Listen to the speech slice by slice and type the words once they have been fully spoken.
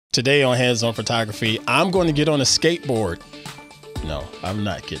Today on Hands On Photography, I'm going to get on a skateboard. No, I'm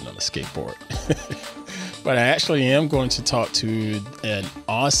not getting on a skateboard. But I actually am going to talk to an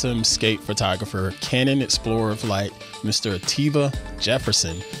awesome skate photographer, Canon Explorer of Light, Mr. Atiba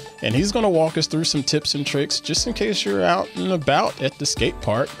Jefferson. And he's going to walk us through some tips and tricks just in case you're out and about at the skate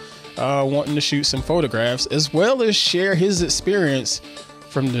park wanting to shoot some photographs, as well as share his experience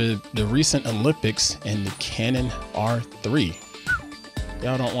from the recent Olympics and the Canon R3.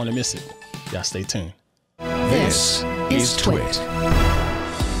 Y'all don't want to miss it. Y'all stay tuned. This is TWiT.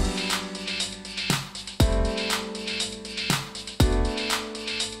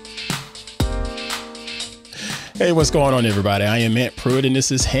 Hey, what's going on, everybody? I am Ant Pruitt, and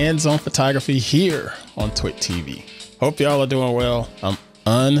this is Hands On Photography here on TWiT TV. Hope y'all are doing well. I'm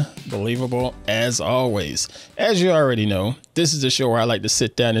unbelievable as always. As you already know, this is the show where I like to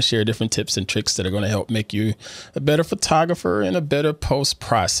sit down and share different tips and tricks that are going to help make you a better photographer and a better post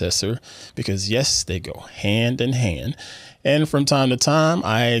processor, because yes, they go hand in hand. And from time to time,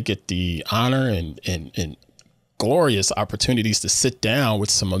 I get the honor and glorious opportunities to sit down with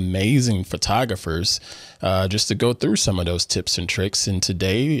some amazing photographers just to go through some of those tips and tricks. And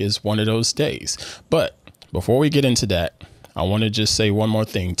today is one of those days. But before we get into that, I want to just say one more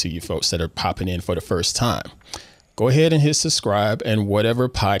thing to you folks that are popping in for the first time. Go ahead and hit subscribe and whatever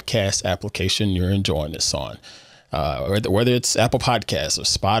podcast application you're enjoying this on, whether it's Apple Podcasts or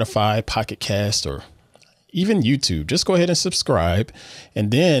Spotify, Pocket Cast, or even YouTube. Just go ahead and subscribe. And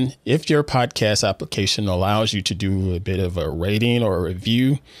then if your podcast application allows you to do a bit of a rating or a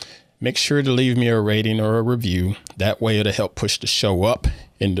review, make sure to leave me a rating or a review. That way it'll help push the show up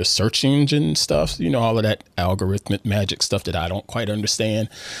in the search engine stuff, you know, all of that algorithmic magic stuff that I don't quite understand.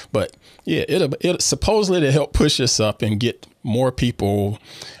 But yeah, it'll supposedly to help push us up and get more people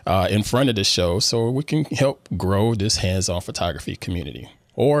in front of the show so we can help grow this hands-on photography community.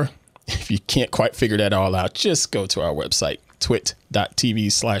 Or if you can't quite figure that all out, just go to our website,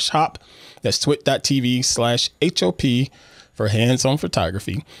 twit.tv/hop. That's twit.tv/HOP for hands-on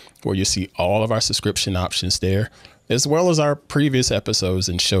photography, where you see all of our subscription options there, as well as our previous episodes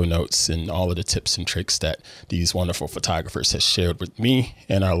and show notes and all of the tips and tricks that these wonderful photographers have shared with me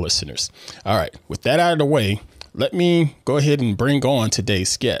and our listeners. All right, with that out of the way, let me go ahead and bring on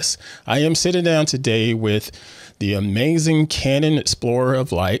today's guest. I am sitting down today with the amazing Canon Explorer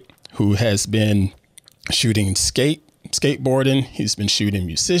of Light, who has been shooting skateboarding. He's been shooting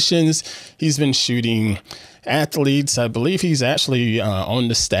musicians. He's been shooting athletes. I believe he's actually on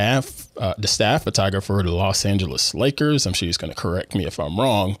the staff photographer of the Los Angeles Lakers. I'm sure he's going to correct me if I'm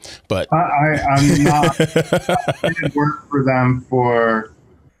wrong, but I'm not. I did work for them for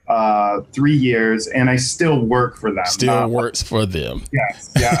 3 years, and I still work for them. Still works for them.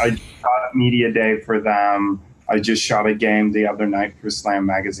 Yes. Yeah. I shot Media Day for them. I just shot a game the other night for Slam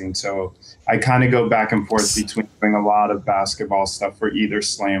Magazine. So I kind of go back and forth between doing a lot of basketball stuff for either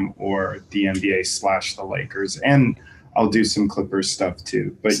Slam or the NBA / the Lakers. And I'll do some Clippers stuff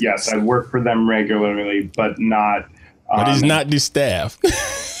too. But yes, I work for them regularly, but not. But he's not the staff.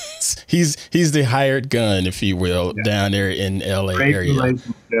 he's the hired gun, if you will, down there in LA area.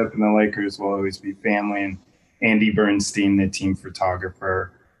 Relationship, and the Lakers will always be family. And Andy Bernstein, the team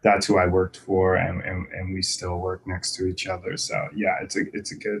photographer, that's who I worked for, and we still work next to each other. So yeah, it's a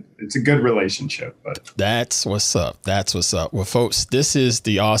good relationship. But that's what's up. That's what's up. Well, folks, this is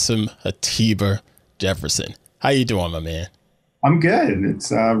the awesome Atiba Jefferson. How you doing, my man? I'm good.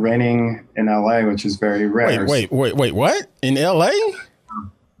 It's raining in LA, which is very rare. Wait, what? In LA?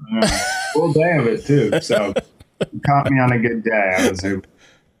 Full day of it too. So you caught me on a good day. I was able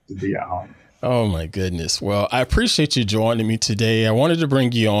to be at home. Oh, my goodness. Well, I appreciate you joining me today. I wanted to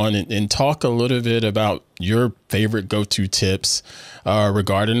bring you on and talk a little bit about your favorite go-to tips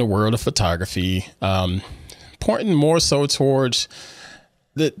regarding the world of photography, pointing more so towards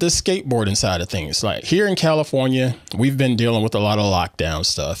the skateboarding side of things. Like here in California, we've been dealing with a lot of lockdown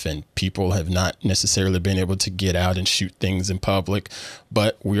stuff, and people have not necessarily been able to get out and shoot things in public,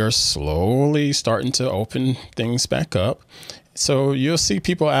 but we are slowly starting to open things back up. So you'll see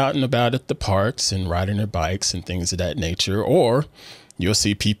people out and about at the parks and riding their bikes and things of that nature, or you'll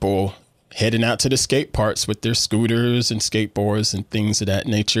see people heading out to the skate parks with their scooters and skateboards and things of that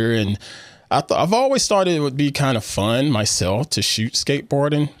nature. And I've always thought it would be kind of fun myself to shoot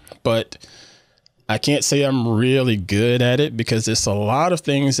skateboarding, but I can't say I'm really good at it because there's a lot of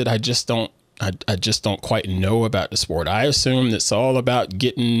things that I just don't quite know about the sport. I assume it's all about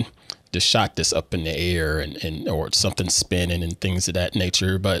getting the shot that's up in the air and or something spinning and things of that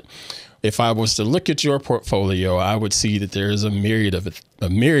nature. But if I was to look at your portfolio, I would see that there is a myriad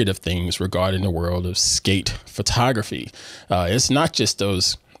of things regarding the world of skate photography. It's not just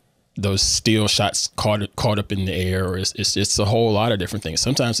those those still shots caught up in the air, or it's a whole lot of different things.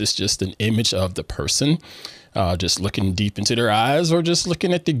 Sometimes it's just an image of the person, just looking deep into their eyes, or just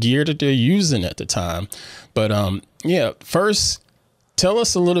looking at the gear that they're using at the time. But yeah, first, tell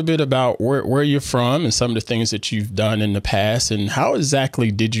us a little bit about where you're from and some of the things that you've done in the past, and how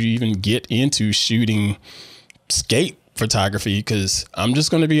exactly did you even get into shooting skate photography? Because I'm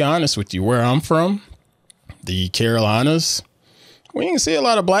just going to be honest with you, where I'm from, the Carolinas, we didn't see a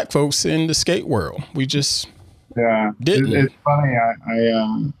lot of black folks in the skate world. We just didn't. It's funny.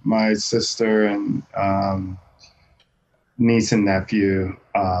 I my sister and niece and nephew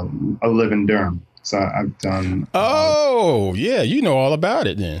live in Durham. So I've done. Oh, yeah. You know all about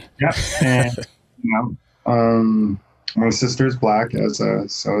it then. Yeah. And, you know, my sister's black,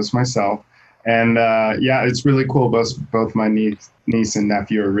 so is myself. And yeah, it's really cool. Both my niece and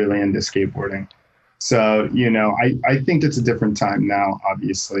nephew are really into skateboarding. So, you know, I think it's a different time now,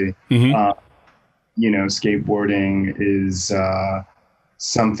 obviously. Mm-hmm. You know, skateboarding is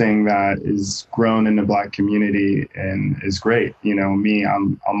something that is grown in the black community and is great. You know, me,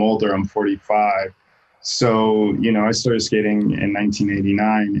 I'm older, I'm 45. So, you know, I started skating in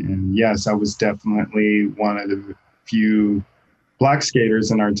 1989. And yes, I was definitely one of the few black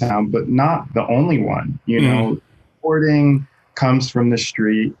skaters in our town, but not the only one. You know, skateboarding comes from the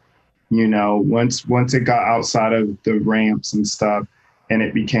street. You know, once it got outside of the ramps and stuff and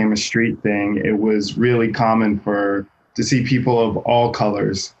it became a street thing, it was really common to see people of all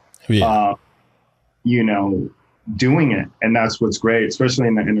colors, you know, doing it. And that's what's great, especially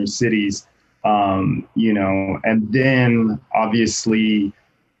in the inner cities, you know. And then obviously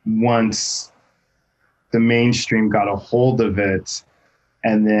once the mainstream got a hold of it,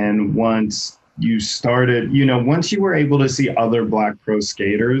 and then once you started, you know, once you were able to see other black pro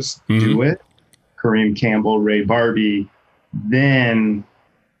skaters do it, Kareem Campbell, Ray Barbie, then,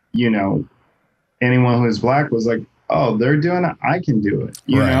 you know, anyone who was black was like, oh, they're doing it, I can do it,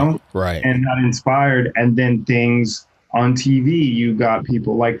 you know? Right. And that inspired. And then things on TV, you got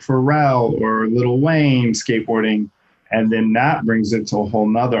people like Pharrell or Lil Wayne skateboarding. And then that brings it to a whole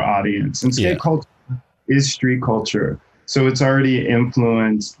nother audience. And skate culture is street culture. So it's already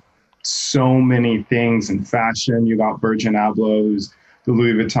influenced so many things in fashion. You got Virgin Abloh, who's the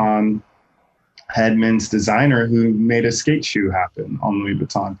Louis Vuitton head men's designer, who made a skate shoe happen on Louis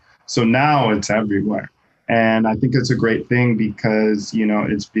Vuitton. So now it's everywhere. And I think it's a great thing because, you know,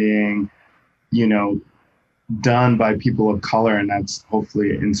 it's being, you know, done by people of color, and that's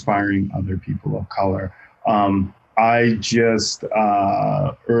hopefully inspiring other people of color. I just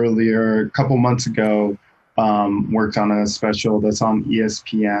earlier, a couple months ago, worked on a special that's on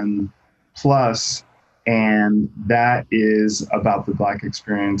ESPN Plus, and that is about the Black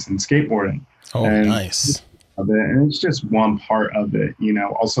experience in skateboarding. Oh, and nice. And it's just one part of it. You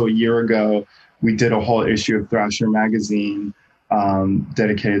know, also a year ago, we did a whole issue of Thrasher magazine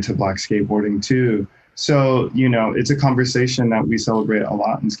dedicated to Black skateboarding too. So, you know, it's a conversation that we celebrate a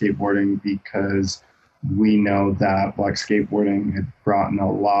lot in skateboarding because we know that Black skateboarding had brought in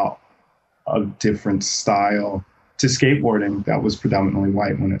a lot of different style to skateboarding that was predominantly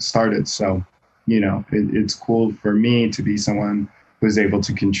white when it started. So, you know, it's cool for me to be someone who is able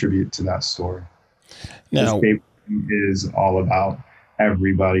to contribute to that story. Now, skateboarding is all about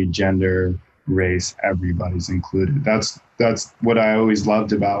everybody, gender, race, everybody's included. That's what I always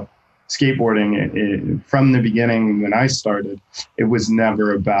loved about skateboarding. From the beginning, when I started, it was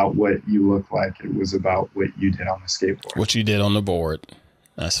never about what you look like. It was about what you did on the skateboard. What you did on the board.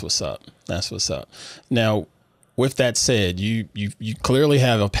 That's what's up. That's what's up. Now, with that said, you clearly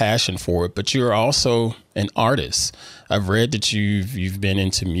have a passion for it, but you're also an artist. I've read that you've been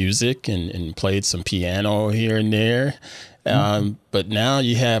into music and played some piano here and there, but now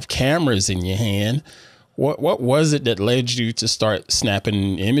you have cameras in your hand. What was it that led you to start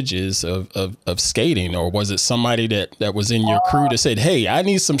snapping images of skating? Or was it somebody that was in your crew that said, hey, I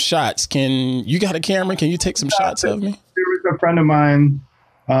need some shots. You got a camera? Can you take some shots of me? There was a friend of mine.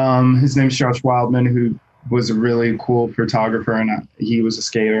 His name's Josh Wildman, who was a really cool photographer, and he was a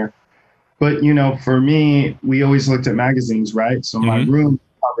skater. But, you know, for me, we always looked at magazines, right? So my room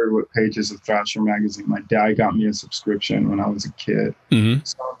covered with pages of Thrasher magazine. My dad got me a subscription when I was a kid.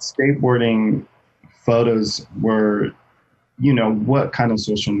 So skateboarding photos were, you know, what kind of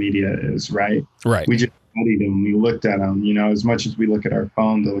social media is, right? Right. We just studied them. We looked at them, you know, as much as we look at our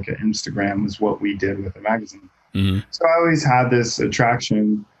phone to look at Instagram was what we did with a magazine. So I always had this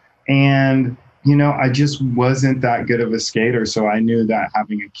attraction, and, you know, I just wasn't that good of a skater. So I knew that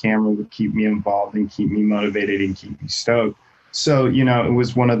having a camera would keep me involved and keep me motivated and keep me stoked. So, you know, it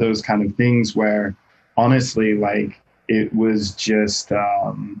was one of those kind of things where honestly, like, it was just,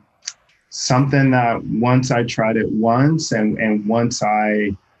 something that once I tried it once, and once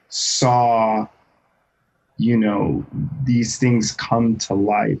I saw, you know, these things come to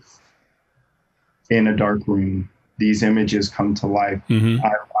life in a dark room, these images come to life,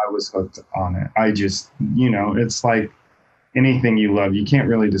 I was hooked on it. I just, you know, it's like anything you love, you can't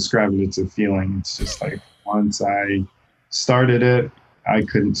really describe it. It's a feeling. It's just like once I started it, I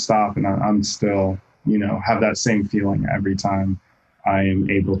couldn't stop, and I'm still, you know, have that same feeling every time I am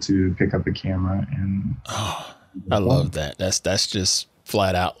able to pick up a camera. And I love that. That's just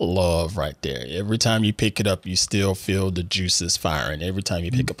flat out love right there. Every time you pick it up, you still feel the juices firing. Every time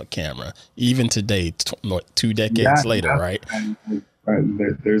you pick up a camera, even today, 2 decades later, right?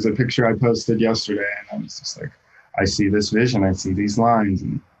 There's a picture I posted yesterday, and I was just like, I see this vision, I see these lines,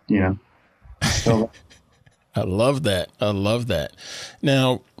 and, you know, still. I love that. I love that.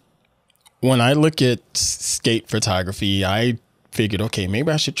 Now, when I look at skate photography, I figured, okay,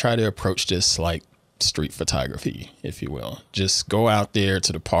 maybe I should try to approach this like street photography, if you will. Just go out there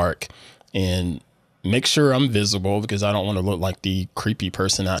to the park and make sure I'm visible, because I don't want to look like the creepy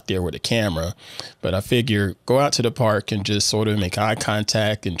person out there with a camera. But I figure go out to the park and just sort of make eye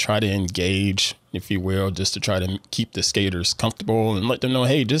contact and try to engage, if you will, just to try to keep the skaters comfortable and let them know,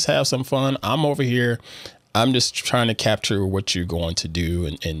 hey, just have some fun. I'm over here. I'm just trying to capture what you're going to do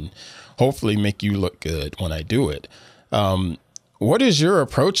and hopefully make you look good when I do it. What is your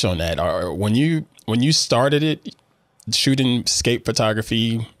approach on that? Or when you started it, shooting skate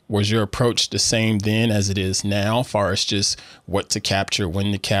photography, was your approach the same then as it is now, as far as just what to capture,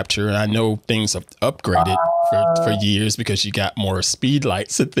 when to capture? And I know things have upgraded for years because you got more speed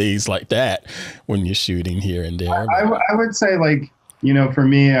lights and things like that when you're shooting here and there. I would say, like, you know, for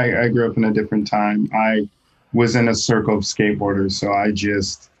me, I grew up in a different time. I was in a circle of skateboarders, so I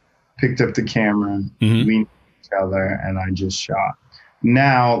just picked up the camera, we knew each other, and I just shot.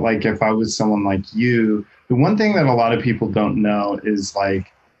 Now, like, if I was someone like you, the one thing that a lot of people don't know is,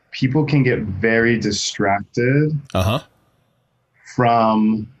 like, people can get very distracted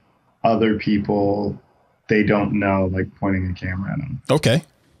from other people they don't know, like pointing a camera at them. Okay.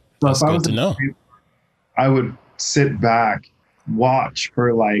 So that's good to know. I would sit back, watch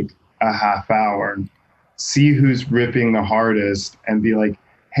for like a half hour, see who's ripping the hardest, and be like,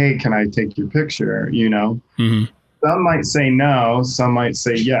 hey, can I take your picture? You know? Some might say no, some might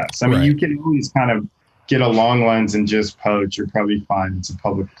say yes. I mean, you can always kind of get a long lens and just poach. You're probably fine. It's a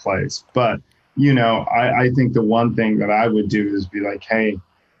public place. But, you know, I think the one thing that I would do is be like, hey,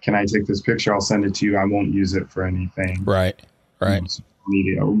 can I take this picture? I'll send it to you. I won't use it for anything. Right. Social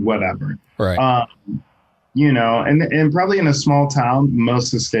media or whatever. Right. You know, and probably in a small town, most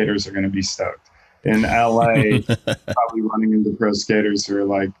of the skaters are going to be stoked. In LA, probably running into pro skaters who are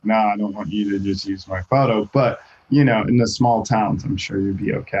like, nah, I don't want you to just use my photo. But, you know, in the small towns, I'm sure you'd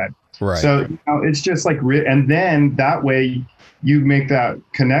be okay. Right. So, you know, it's just like, and then that way you make that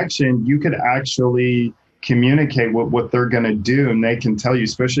connection, you could actually communicate what they're going to do, and they can tell you,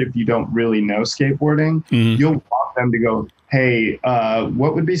 especially if you don't really know skateboarding, you'll want them to go, hey,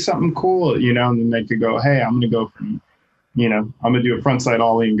 what would be something cool, you know, and then they could go, hey, I'm going to go from, you know, I'm going to do a frontside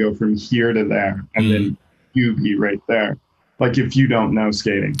ollie and go from here to there, and then you be right there. Like, if you don't know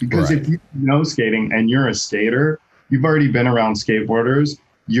skating, because if you know skating and you're a skater, you've already been around skateboarders,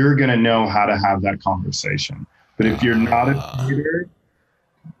 you're going to know how to have that conversation. But if you're not a skater,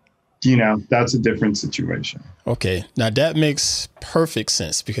 you know, that's a different situation. Okay. Now that makes perfect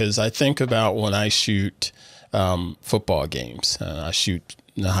sense, because I think about when I shoot football games. I shoot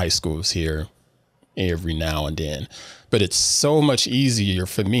in the high schools here every now and then, but it's so much easier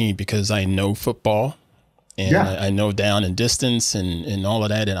for me because I know football. And I know down and distance and all of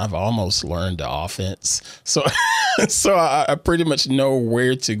that. And I've almost learned the offense. So so I pretty much know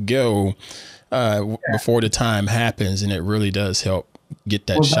where to go before the time happens. And it really does help get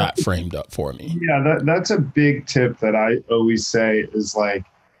that shot framed up for me. Yeah, that's a big tip that I always say is, like,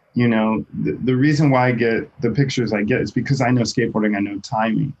 you know, the reason why I get the pictures I get is because I know skateboarding, I know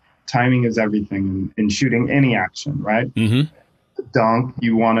timing. Timing is everything in shooting any action, right? Dunk,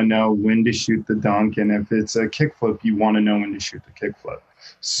 you want to know when to shoot the dunk, and if it's a kickflip, you want to know when to shoot the kickflip.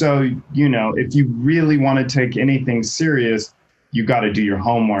 So, you know, if you really want to take anything serious, you got to do your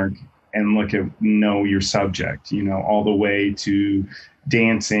homework and know your subject, you know, all the way to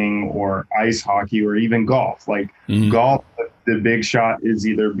dancing or ice hockey or even golf. Like golf, the big shot is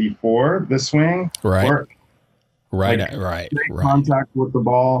either before the swing or contact with the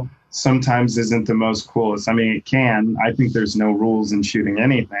ball sometimes isn't the most coolest. I mean, it can. I think there's no rules in shooting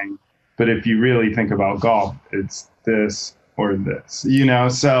anything. But if you really think about golf, it's this or this, you know?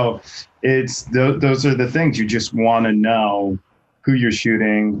 So it's those are the things you just want to know who you're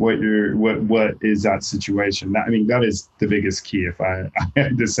shooting, what is that situation. I mean, that is the biggest key. If I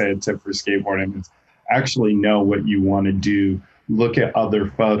had to say a tip for skateboarding, is actually know what you want to do. Look at other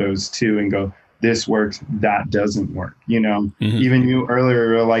photos too and go, this works, that doesn't work. You know, even you earlier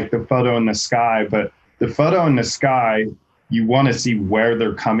were like the photo in the sky, but the photo in the sky, you want to see where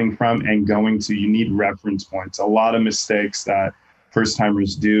they're coming from and going to. You need reference points. A lot of mistakes that first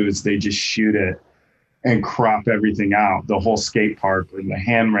timers do is they just shoot it and crop everything out, the whole skate park or the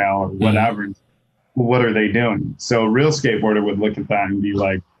handrail or whatever. What are they doing? So a real skateboarder would look at that and be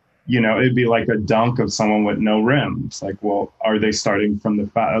like, you know, it'd be like a dunk of someone with no rim. It's like, well, are they starting from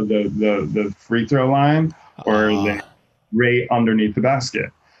the free throw line, or are they right underneath the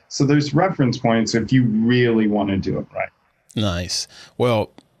basket? So there's reference points if you really want to do it right. Nice.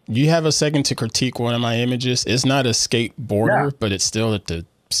 Well, you have a second to critique one of my images. It's not a skateboarder, but it's still at the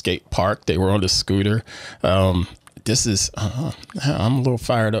skate park. They were on the scooter. This is, I'm a little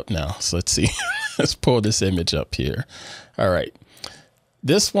fired up now. So let's see. Let's pull this image up here. All right.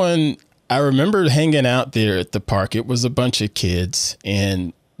 This one, I remember hanging out there at the park. It was a bunch of kids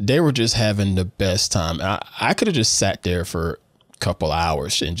and they were just having the best time. I could have just sat there for a couple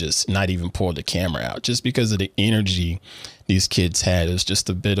hours and just not even pulled the camera out just because of the energy these kids had. It was just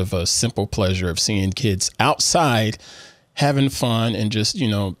a bit of a simple pleasure of seeing kids outside having fun and just, you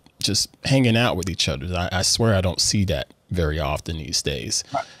know, just hanging out with each other. I swear I don't see that very often these days.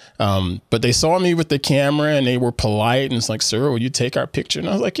 But they saw me with the camera and they were polite and it's like, sir, will you take our picture? And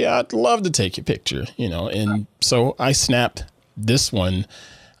I was like, yeah, I'd love to take your picture, you know? And so I snapped this one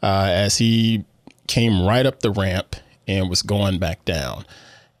as he came right up the ramp and was going back down.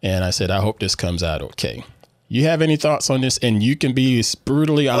 And I said, I hope this comes out okay. You have any thoughts on this? And you can be as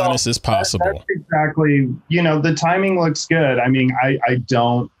brutally honest as possible. That's exactly, you know, the timing looks good. I mean, I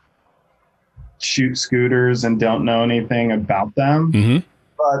don't shoot scooters and don't know anything about them.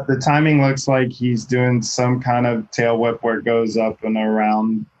 But the timing looks like he's doing some kind of tail whip where it goes up and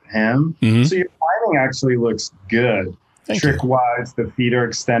around him. So your timing actually looks good. Trick-wise, the feet are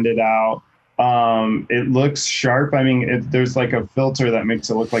extended out. It looks sharp. I mean, there's like a filter that makes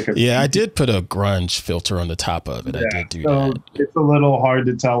it look like a... Yeah, I did put a grunge filter on the top of it. Yeah, I did do that. It's a little hard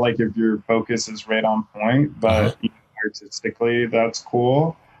to tell like if your focus is right on point, but artistically, that's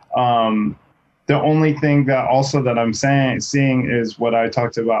cool. The only thing that I'm seeing is what I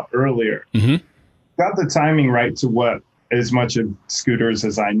talked about earlier. Got the timing right to what as much of scooters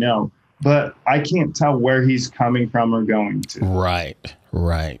as I know, but I can't tell where he's coming from or going to. Right.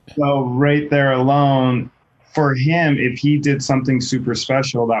 So right there alone, for him, if he did something super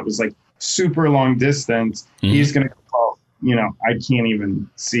special that was like super long distance, he's going to go, you know, I can't even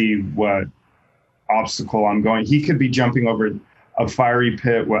see what obstacle I'm going. He could be jumping over a fiery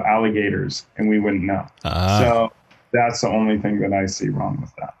pit with alligators and we wouldn't know. So that's the only thing that I see wrong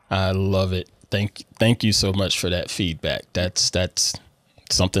with that. I love it. Thank you so much for that feedback. That's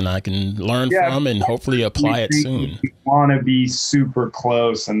something I can learn from and hopefully apply it soon. You want to be super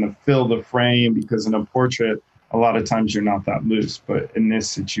close and to fill the frame, because in a portrait, a lot of times you're not that loose. But in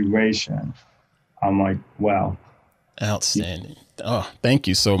this situation, I'm like, wow. Outstanding. Oh, thank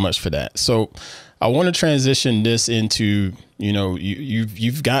you so much for that. So I want to transition this into, you know,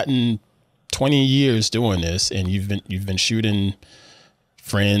 you've gotten 20 years doing this and you've been shooting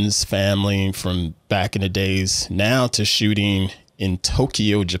friends, family from back in the days now to shooting in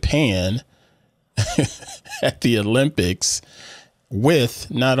Tokyo, Japan at the Olympics with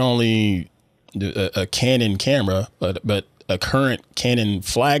not only a Canon camera, but a current Canon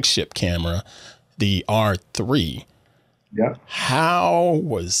flagship camera, the R3. Yeah. How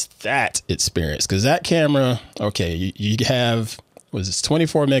was that experience? Because that camera, okay, you have, it's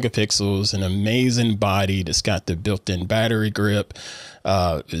 24 megapixels, an amazing body that's got the built-in battery grip.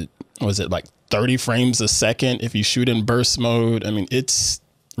 Was it like 30 frames a second if you shoot in burst mode? I mean, it's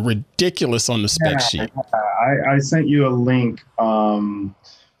ridiculous on the spec sheet. I sent you a link to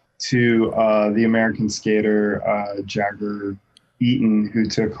the American skater Jagger Eaton, who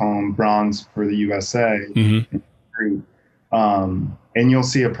took home bronze for the USA. And you'll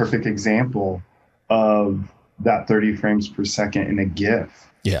see a perfect example of that 30 frames per second in a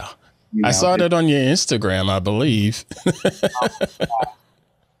GIF. Yeah. You know, I saw that on your Instagram, I believe.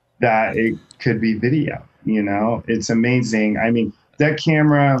 That it could be video, you know, it's amazing. I mean, that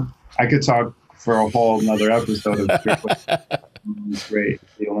camera, I could talk for a whole another episode of it's great.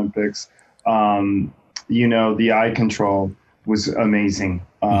 The Olympics, you know, the eye control was amazing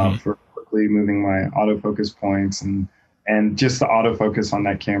for quickly moving my autofocus points and just the autofocus on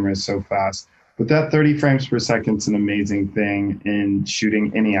that camera is so fast. But that 30 frames per second is an amazing thing in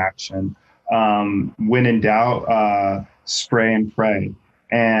shooting any action. When in doubt, spray and pray.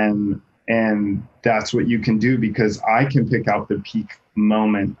 And that's what you can do, because I can pick out the peak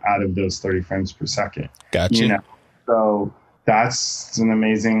moment out of those 30 frames per second. Gotcha. You know? So that's an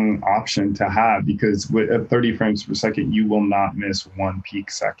amazing option to have, because with 30 frames per second, you will not miss one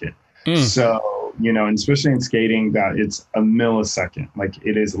peak second. So, you know, and especially in skating, that it's a millisecond. Like,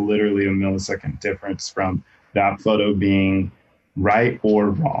 it is literally a millisecond difference from that photo being right or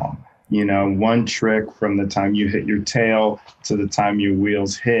wrong. You know, one trick from the time you hit your tail to the time your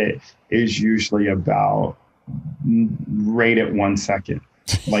wheels hit is usually about right at 1 second.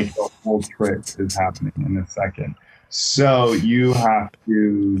 Like, the whole trick is happening in a second. So you have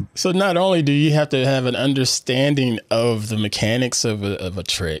to. So not only do you have to have an understanding of the mechanics of a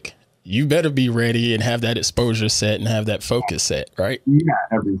trick, you better be ready and have that exposure set and have that focus set, right? Yeah,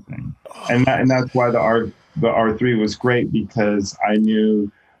 everything. And that's why the R3 was great, because I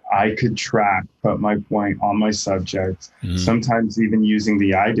knew I could track, put my point on my subject, sometimes even using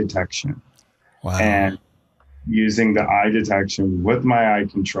the eye detection. Wow. And using the eye detection with my eye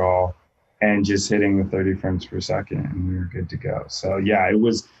control and just hitting the 30 frames per second, and we were good to go. So yeah, it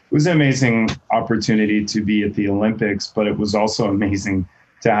was an amazing opportunity to be at the Olympics, but it was also amazing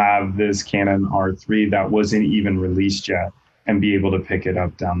to have this Canon R3 that wasn't even released yet and be able to pick it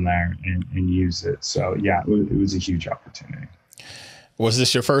up down there and use it. So yeah, it was a huge opportunity. Was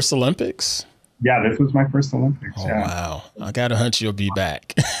this your first Olympics? Yeah, this was my first Olympics. Oh, yeah. Wow. I got a hunch you'll be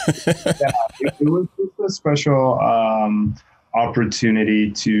back. Yeah, it was just a special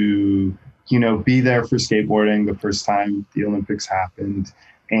opportunity to, you know, be there for skateboarding the first time the Olympics happened,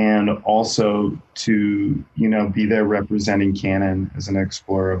 and also to, you know, be there representing Canon as an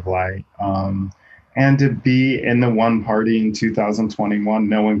Explorer of Light, and to be in the one party in 2021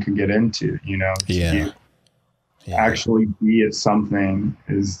 no one could get into, you know. Yeah. Actually be at something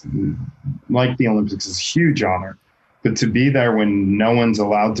is like the Olympics is a huge honor, but to be there when no one's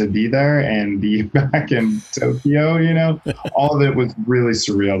allowed to be there and be back in Tokyo, you know, all of it was really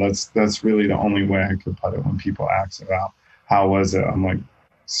surreal. That's really the only way I could put it. When people ask about how was it, I'm like,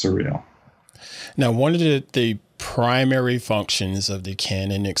 surreal. Now, one of the primary functions of the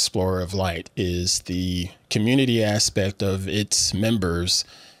Canon Explorer of Light is the community aspect of its members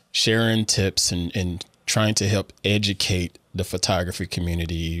sharing tips and trying to help educate the photography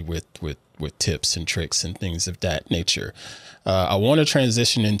community with tips and tricks and things of that nature. I want to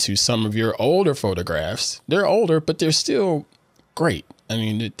transition into some of your older photographs. They're older, but they're still great. I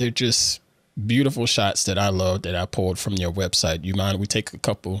mean, they're just beautiful shots that I love that I pulled from your website. You mind we take a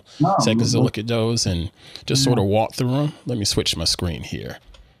couple seconds to look at those and just sort of walk through them? Let me switch my screen here.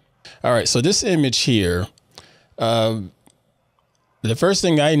 All right. So this image here, the first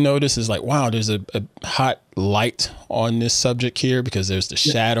thing I notice is like, wow, there's a hot light on this subject here because there's the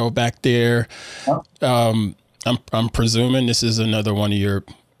shadow back there. I'm presuming this is another one of your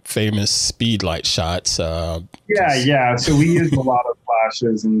famous speed light shots. Yeah. So we use a lot of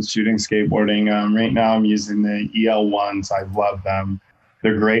flashes in shooting skateboarding. Right now I'm using the EL1s. I love them.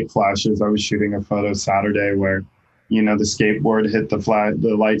 They're great flashes. I was shooting a photo Saturday where, you know, the skateboard hit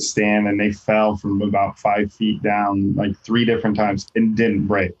the light stand and they fell from about 5 feet down like 3 different times and didn't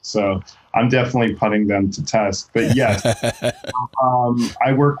break. So I'm definitely putting them to test. But yes,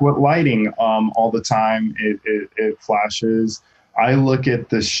 I work with lighting all the time. It flashes. I look at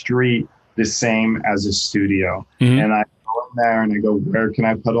the street the same as a studio. And I go in there and I go, where can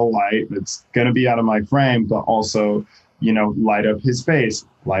I put a light that's going to be out of my frame, but also, you know, light up his face,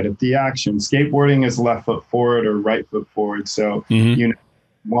 light up the action. Skateboarding is left foot forward or right foot forward. So you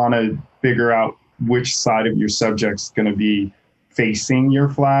want to figure out which side of your subject's going to be facing your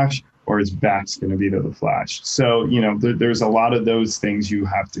flash or his back's going to be to the flash. So, you know, there's a lot of those things you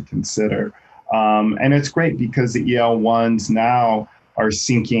have to consider. And it's great because the EL1s now are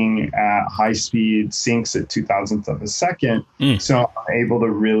syncing at high speed, syncs at 2,000th of a second. So I'm able to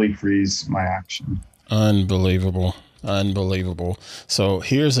really freeze my action. Unbelievable. So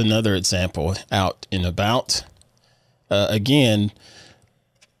here's another example out and about. Again,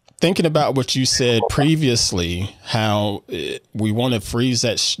 thinking about what you said previously, how we want to freeze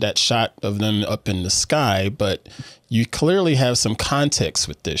that shot of them up in the sky, but you clearly have some context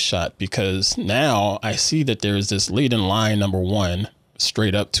with this shot because now I see that there is this lead in line number 1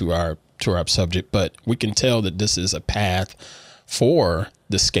 straight up to our subject, but we can tell that this is a path for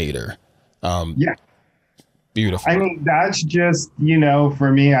the skater. Beautiful. I mean, that's just, you know,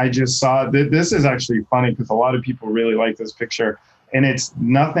 for me, I just saw that this is actually funny because a lot of people really like this picture and it's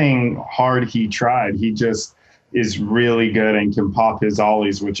nothing hard he tried. He just is really good and can pop his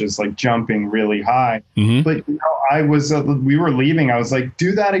ollies, which is like jumping really high. But, you know, we were leaving. I was like,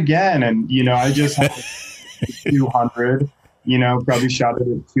 do that again. And, you know, I just had 200, probably shot it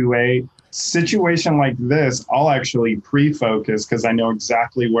at 2.8. Situation like this, I'll actually pre-focus because I know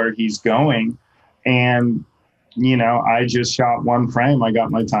exactly where he's going. And, I just shot one frame. I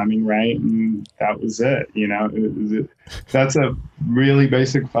got my timing right, and that was it. That's a really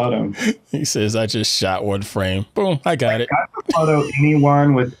basic photo. He says, I just shot one frame. Boom, I got it. That's a photo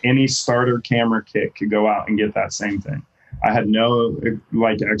anyone with any starter camera kit could go out and get that same thing. I had no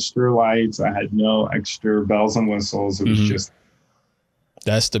extra lights. I had no extra bells and whistles. It was just.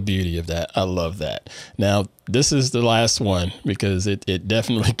 That's the beauty of that. I love that. Now, this is the last one because it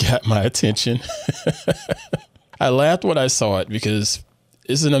definitely got my attention. I laughed when I saw it because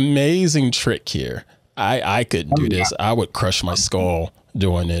it's an amazing trick here. I couldn't do this. I would crush my skull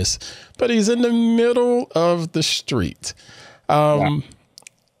doing this, but he's in the middle of the street. Can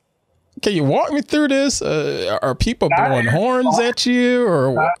you walk me through this? Are people blowing horns at you,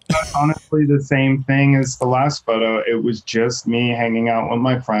 or that's honestly the same thing as the last photo? It was just me hanging out with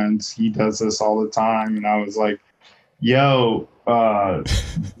my friends. He does this all the time, and I was like, "Yo,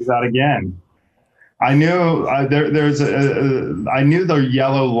 do that again." I knew I knew the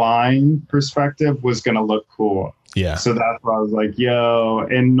yellow line perspective was going to look cool. Yeah. So that's why I was like, "Yo,"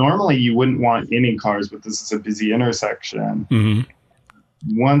 and normally you wouldn't want any cars, but this is a busy intersection.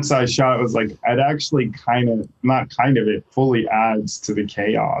 Once I shot, it was like, it actually it fully adds to the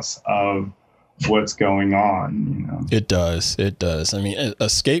chaos of what's going on, It does. It does. I mean, a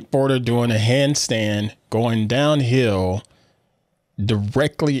skateboarder doing a handstand going downhill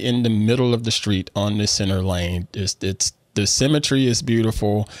directly in the middle of the street on the center lane. It's the symmetry is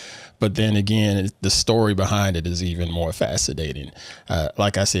beautiful. But then again, the story behind it is even more fascinating.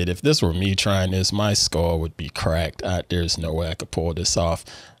 Like I said, if this were me trying this, my skull would be cracked. There's no way I could pull this off.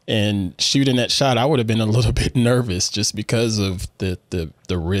 And shooting that shot, I would have been a little bit nervous just because of the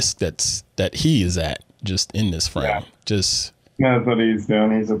risk that he is at just in this frame. Yeah. Just that's what he's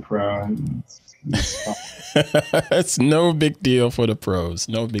doing. He's a pro. It's no big deal for the pros.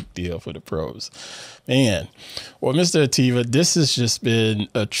 No big deal for the pros. Man. Well, Mr. Atiba, this has just been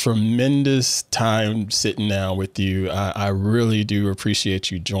a tremendous time sitting down with you. I really do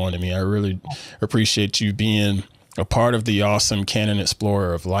appreciate you joining me. I really appreciate you being a part of the awesome Canon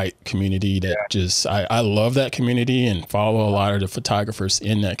Explorer of Light community that I love that community and follow a lot of the photographers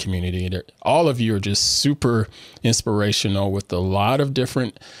in that community. All of you are just super inspirational with a lot of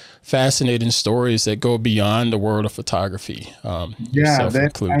different fascinating stories that go beyond the world of photography.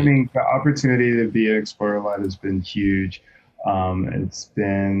 The opportunity to be an Explorer of Light has been huge. It's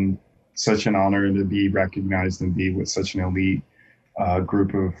been such an honor to be recognized and be with such an elite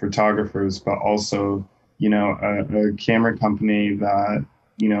group of photographers, but also, a camera company that,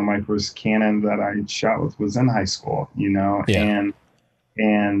 my first Canon that I shot with was in high school, and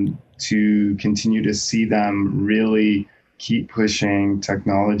to continue to see them really keep pushing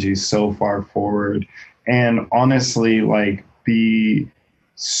technology so far forward and honestly be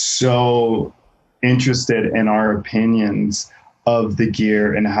so interested in our opinions of the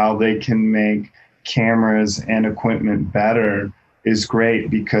gear and how they can make cameras and equipment better is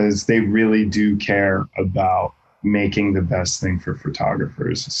great, because they really do care about making the best thing for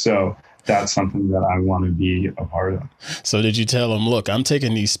photographers. So that's something that I want to be a part of. So did you tell them, look, I'm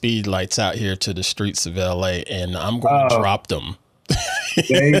taking these speed lights out here to the streets of LA and I'm going to drop them?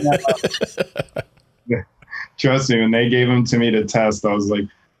 Trust me, when they gave them to me to test, I was like,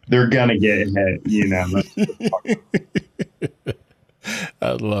 they're going to get hit,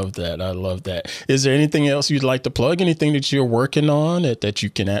 I love that. I love that. Is there anything else you'd like to plug? Anything that you're working on that you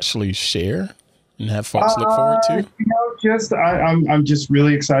can actually share and have folks look forward to? I'm just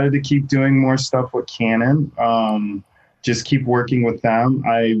really excited to keep doing more stuff with Canon. Just keep working with them.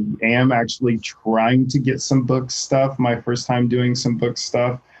 I am actually trying to get some book stuff. My first time doing some book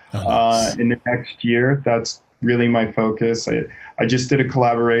stuff in the next year. That's really my focus. I just did a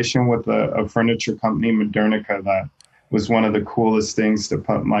collaboration with a furniture company, Modernica, that was one of the coolest things to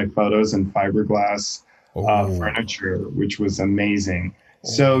put my photos in fiberglass furniture, which was amazing.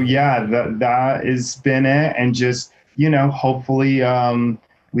 So yeah, that has been it. And just, hopefully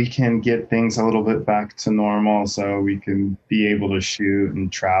we can get things a little bit back to normal so we can be able to shoot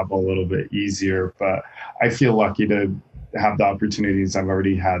and travel a little bit easier. But I feel lucky to have the opportunities I've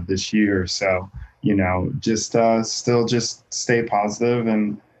already had this year. So, just still just stay positive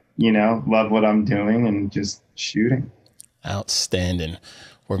and, love what I'm doing and just shooting. Outstanding.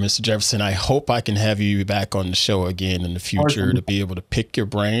 Well, Mr. Jefferson, I hope I can have you back on the show again in the future to be able to pick your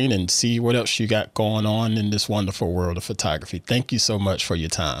brain and see what else you got going on in this wonderful world of photography. Thank you so much for your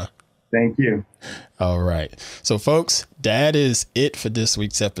time. Thank you. All right. So, folks, that is it for this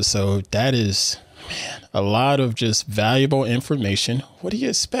week's episode. That is a lot of just valuable information. What do you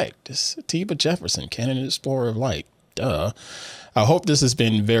expect? It's Atiba Jefferson, Canon Explorer of Light. Duh. I hope this has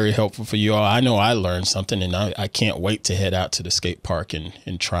been very helpful for you all. I know I learned something, and I can't wait to head out to the skate park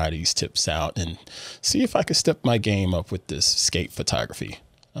and try these tips out and see if I can step my game up with this skate photography.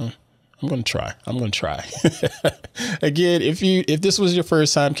 I'm going to try. Again, if this was your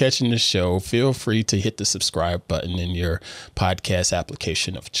first time catching the show, feel free to hit the subscribe button in your podcast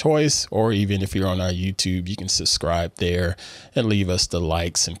application of choice, or even if you're on our YouTube, you can subscribe there and leave us the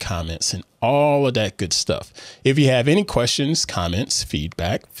likes and comments and all of that good stuff. If you have any questions, comments,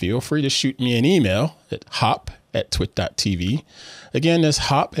 feedback, feel free to shoot me an email at hop@twit.tv. Again, that's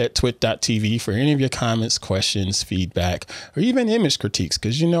hop@twit.tv for any of your comments, questions, feedback, or even image critiques,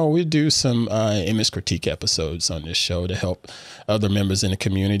 because, we do some image critique episodes on this show to help other members in the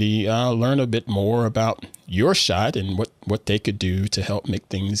community learn a bit more about your shot and what they could do to help make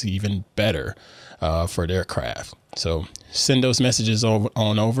things even better for their craft. So send those messages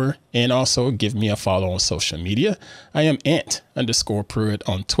on over, and also give me a follow on social media. I am Ant_Pruitt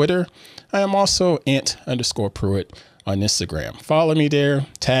on Twitter. I am also Ant_Pruitt on Instagram. Follow me there,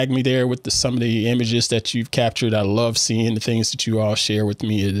 tag me there with some of the images that you've captured. I love seeing the things that you all share with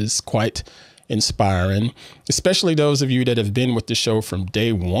me. It is quite inspiring, especially those of you that have been with the show from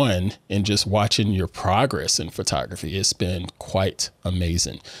day one and just watching your progress in photography. It's been quite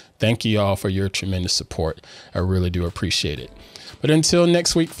amazing. Thank you all for your tremendous support. I really do appreciate it. But until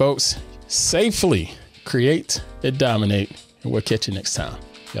next week, folks, safely create and dominate, and we'll catch you next time.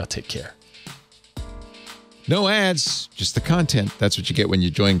 Y'all take care. No ads, just the content. That's what you get when you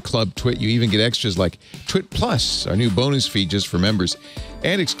join Club TWiT. You even get extras like TWiT Plus, our new bonus feed just for members,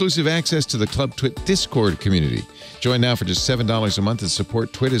 and exclusive access to the Club TWiT Discord community. Join now for just $7 a month and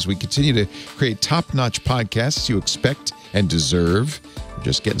support TWiT as we continue to create top-notch podcasts you expect and deserve. We're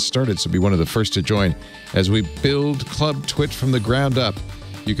just getting started, so be one of the first to join as we build Club TWiT from the ground up.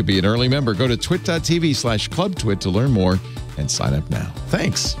 You could be an early member. Go to twit.tv/clubtwit to learn more and sign up now.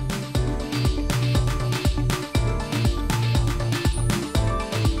 Thanks.